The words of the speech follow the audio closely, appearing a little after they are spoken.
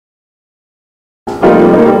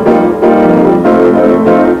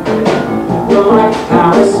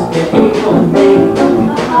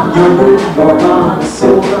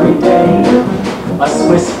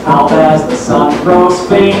Out as the sun grows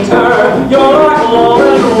fainter, you're like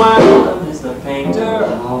Lauren Wendell is the painter.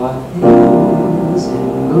 Our things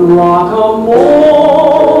in the Lockamora.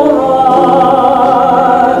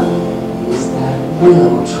 Is that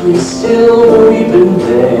willow tree still weeping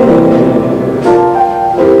there?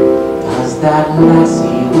 Does that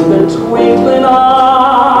lassie with a twinkling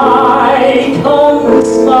eye come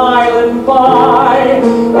smiling by?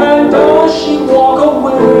 And does she walk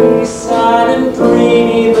away sad and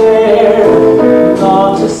dreamy there,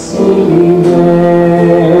 not to see me there?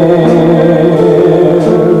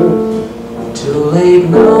 Too late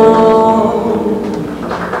now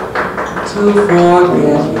to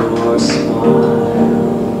forget your smile,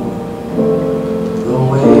 the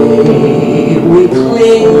way we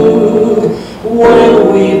cling when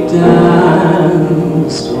we've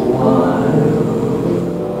danced a while.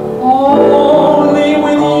 Only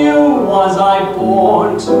with you was I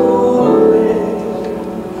born to live.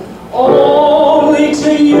 Only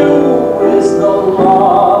to you is the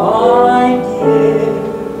love I give.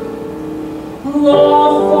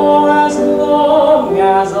 Love for as long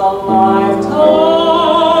as a lifetime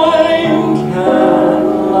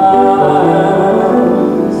can last.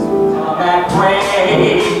 Come back,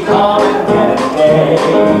 rain, come and get it day.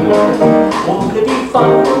 Won't it be fun?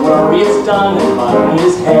 The worry is done and money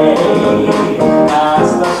is hay. As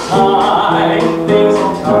the time, things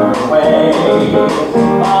will come your way.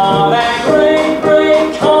 On that great,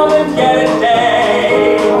 great come and get it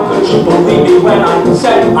day. Could you believe me when I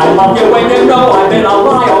said I love you when you know I've been a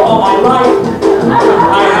liar all my life?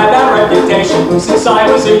 I had that reputation since I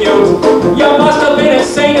was a youth. You must have been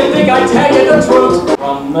insane to think I'd tell you the truth.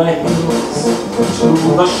 From the hills to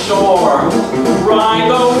the shore, ride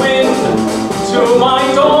the wind to my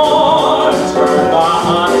door, turn the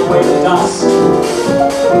highway to dust,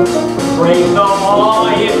 break the law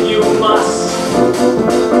if you must,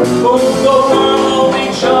 move the world only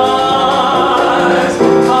just.